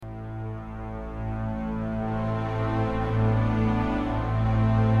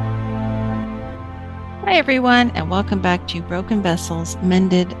Hi, everyone, and welcome back to Broken Vessels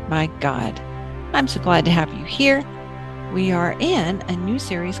Mended by God. I'm so glad to have you here. We are in a new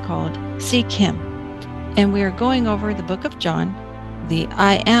series called Seek Him, and we are going over the book of John, the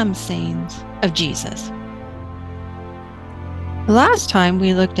I am sayings of Jesus. Last time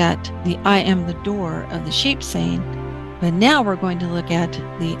we looked at the I am the door of the sheep saying, but now we're going to look at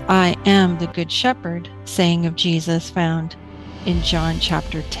the I am the good shepherd saying of Jesus found in John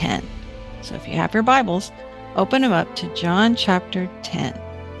chapter 10. So if you have your Bibles, open them up to John chapter 10.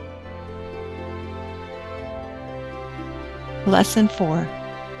 Lesson 4,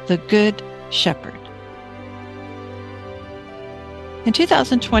 the Good Shepherd. In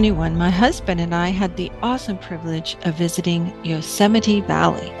 2021, my husband and I had the awesome privilege of visiting Yosemite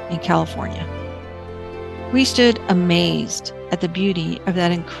Valley in California. We stood amazed at the beauty of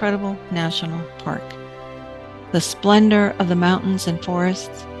that incredible national park. The splendor of the mountains and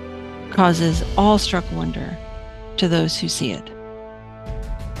forests causes awe-struck wonder to those who see it.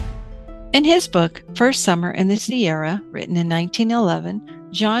 In his book, First Summer in the Sierra, written in 1911,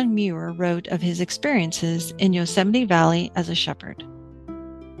 John Muir wrote of his experiences in Yosemite Valley as a shepherd.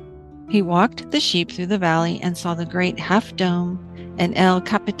 He walked the sheep through the valley and saw the great Half Dome and El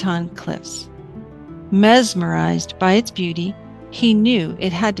Capitan cliffs. Mesmerized by its beauty, he knew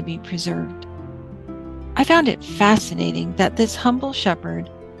it had to be preserved. I found it fascinating that this humble shepherd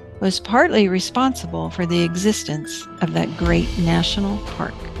was partly responsible for the existence of that great national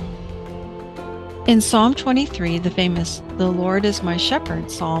park. In Psalm 23, the famous "The Lord is my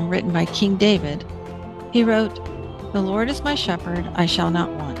shepherd" psalm written by King David, he wrote, "The Lord is my shepherd, I shall not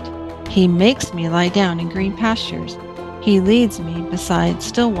want. He makes me lie down in green pastures. He leads me beside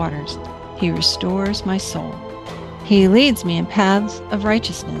still waters. He restores my soul. He leads me in paths of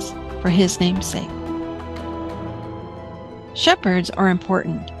righteousness for his name's sake." Shepherds are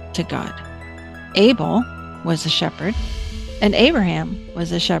important to God. Abel was a shepherd, and Abraham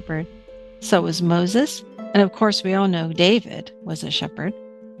was a shepherd. So was Moses, and of course we all know David was a shepherd.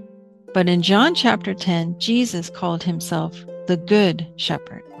 But in John chapter 10, Jesus called himself the Good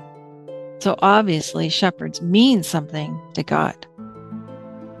Shepherd. So obviously shepherds mean something to God.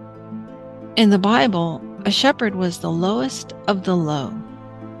 In the Bible, a shepherd was the lowest of the low.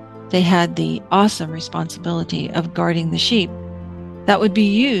 They had the awesome responsibility of guarding the sheep that would be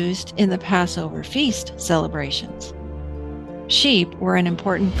used in the Passover feast celebrations. Sheep were an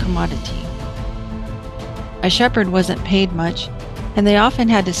important commodity. A shepherd wasn't paid much, and they often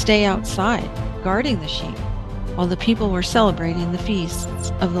had to stay outside guarding the sheep while the people were celebrating the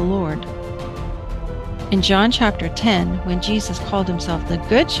feasts of the Lord. In John chapter 10, when Jesus called himself the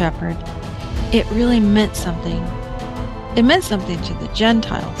Good Shepherd, it really meant something. It meant something to the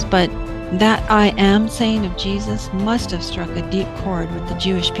Gentiles, but that I am saying of Jesus must have struck a deep chord with the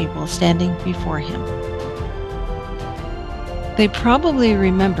Jewish people standing before him. They probably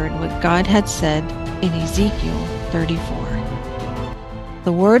remembered what God had said in Ezekiel 34.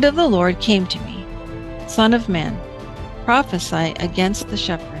 "The word of the Lord came to me, Son of man, prophesy against the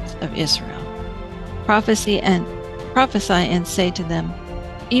shepherds of Israel. Prophesy and say to them,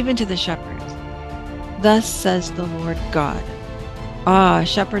 even to the shepherds, thus says the Lord God. Ah,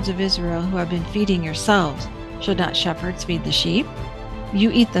 shepherds of Israel who have been feeding yourselves, should not shepherds feed the sheep?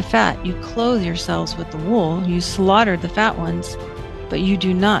 You eat the fat, you clothe yourselves with the wool, you slaughter the fat ones, but you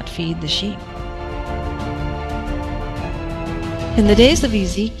do not feed the sheep." In the days of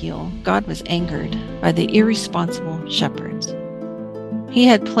Ezekiel, God was angered by the irresponsible shepherds. He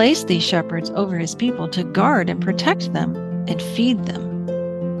had placed these shepherds over his people to guard and protect them and feed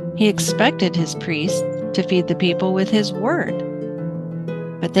them. He expected his priests to feed the people with his word,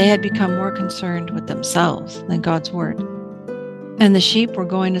 but they had become more concerned with themselves than God's word. And the sheep were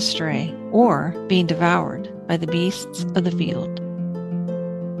going astray or being devoured by the beasts of the field.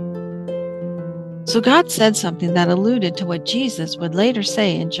 So God said something that alluded to what Jesus would later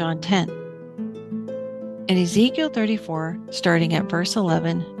say in John 10. In Ezekiel 34, starting at verse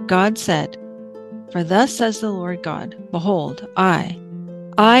 11, God said, "For thus says the Lord God, behold, I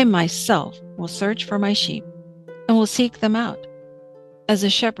myself will search for my sheep and will seek them out, as a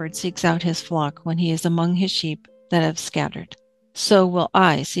shepherd seeks out his flock when he is among his sheep that have scattered. So will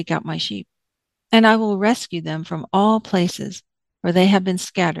I seek out my sheep, and I will rescue them from all places where they have been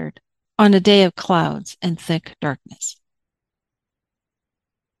scattered on a day of clouds and thick darkness."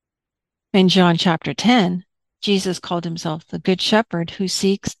 In John chapter 10, Jesus called himself the Good Shepherd who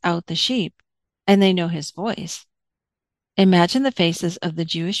seeks out the sheep, and they know his voice. Imagine the faces of the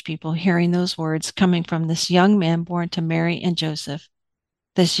Jewish people hearing those words coming from this young man born to Mary and Joseph.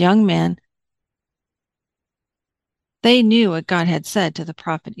 This young man, they knew what God had said to the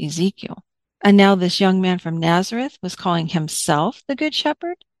prophet Ezekiel. And now this young man from Nazareth was calling himself the Good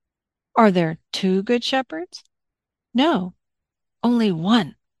Shepherd? Are there two Good Shepherds? No, only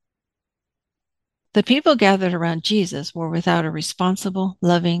one. The people gathered around Jesus were without a responsible,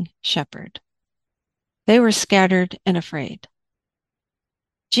 loving shepherd. They were scattered and afraid.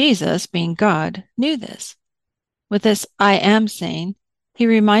 Jesus, being God, knew this. With this I am saying, he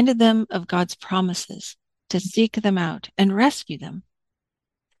reminded them of God's promises to seek them out and rescue them.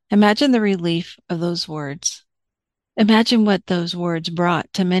 Imagine the relief of those words. Imagine what those words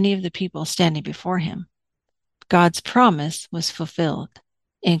brought to many of the people standing before him. God's promise was fulfilled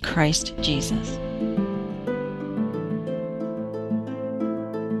in Christ Jesus.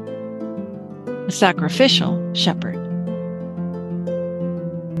 A sacrificial shepherd.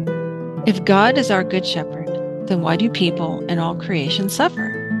 If God is our good shepherd, then why do people and all creation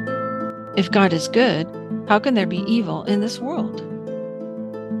suffer? If God is good, how can there be evil in this world?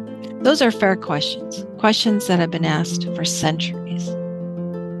 Those are fair questions, questions that have been asked for centuries.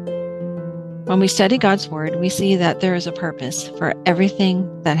 When we study God's Word, we see that there is a purpose for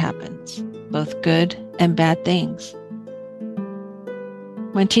everything that happens, both good and bad things.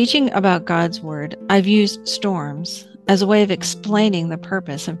 When teaching about God's Word, I've used storms as a way of explaining the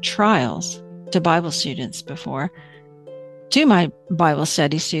purpose of trials to Bible students before. To my Bible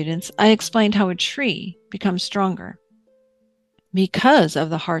study students, I explained how a tree becomes stronger because of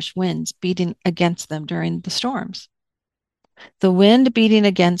the harsh winds beating against them during the storms. The wind beating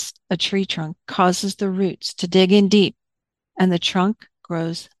against a tree trunk causes the roots to dig in deep, and the trunk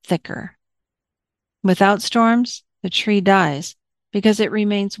grows thicker. Without storms, the tree dies because it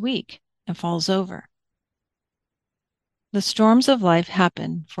remains weak and falls over. The storms of life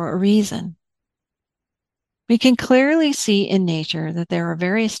happen for a reason. We can clearly see in nature that there are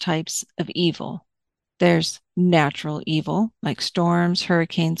various types of evil. There's natural evil, like storms,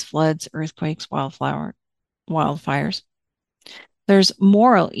 hurricanes, floods, earthquakes, wildfires. There's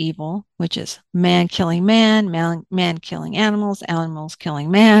moral evil, which is man killing man, man killing animals, animals killing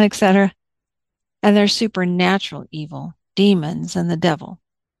man, etc. And there's supernatural evil, demons and the devil.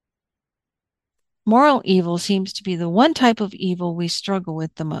 Moral evil seems to be the one type of evil we struggle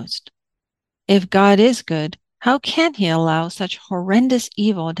with the most. If God is good, how can he allow such horrendous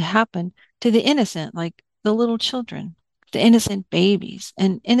evil to happen to the innocent, like the little children, the innocent babies,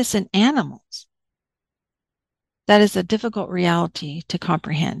 and innocent animals? That is a difficult reality to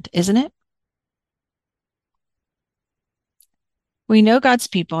comprehend, isn't it? We know God's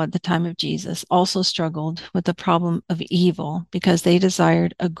people at the time of Jesus also struggled with the problem of evil because they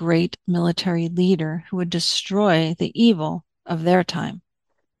desired a great military leader who would destroy the evil of their time,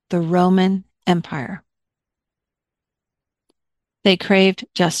 the Roman Empire. They craved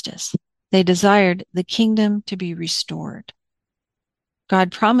justice. They desired the kingdom to be restored.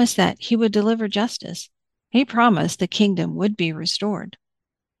 God promised that he would deliver justice. He promised the kingdom would be restored.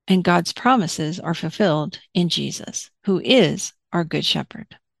 And God's promises are fulfilled in Jesus, who is our good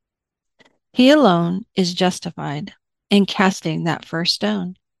shepherd. He alone is justified in casting that first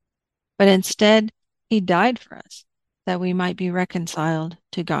stone. But instead, he died for us that we might be reconciled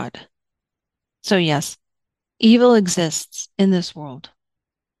to God. So yes, evil exists in this world.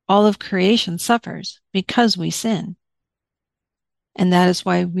 All of creation suffers because we sin. And that is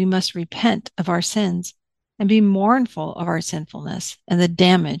why we must repent of our sins and be mournful of our sinfulness and the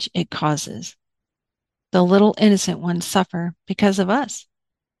damage it causes. The little innocent ones suffer because of us.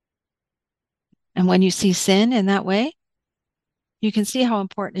 And when you see sin in that way, you can see how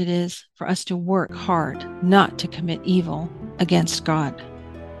important it is for us to work hard not to commit evil against God.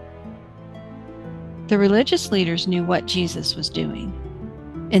 The religious leaders knew what Jesus was doing.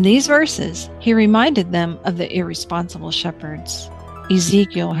 In these verses, he reminded them of the irresponsible shepherds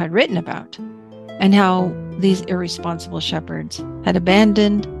Ezekiel had written about, and how these irresponsible shepherds had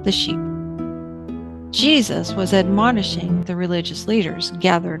abandoned the sheep. Jesus was admonishing the religious leaders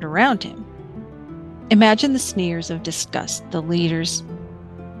gathered around him. Imagine the sneers of disgust the leaders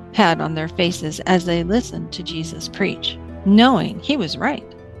had on their faces as they listened to Jesus preach, knowing he was right.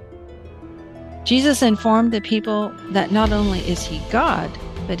 Jesus informed the people that not only is he God,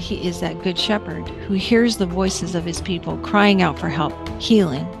 but he is that good shepherd who hears the voices of his people crying out for help,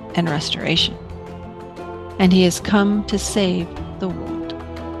 healing, and restoration. And he has come to save the world.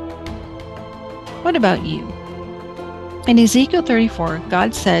 What about you? In Ezekiel 34,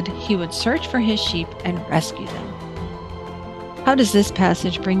 God said he would search for his sheep and rescue them. How does this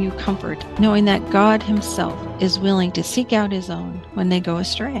passage bring you comfort, knowing that God himself is willing to seek out his own when they go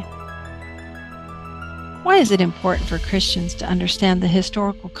astray? Why is it important for Christians to understand the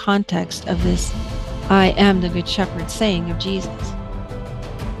historical context of this "I am the Good Shepherd" saying of Jesus?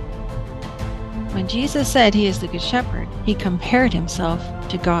 When Jesus said he is the Good Shepherd, he compared himself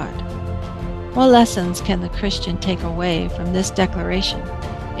to God. What lessons can the Christian take away from this declaration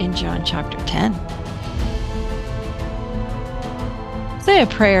in John chapter 10? Say a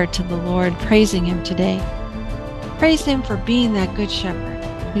prayer to the Lord, praising him today. Praise him for being that Good Shepherd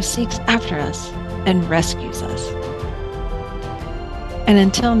who seeks after us and rescues us. And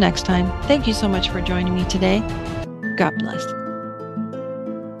until next time, thank you so much for joining me today. God bless.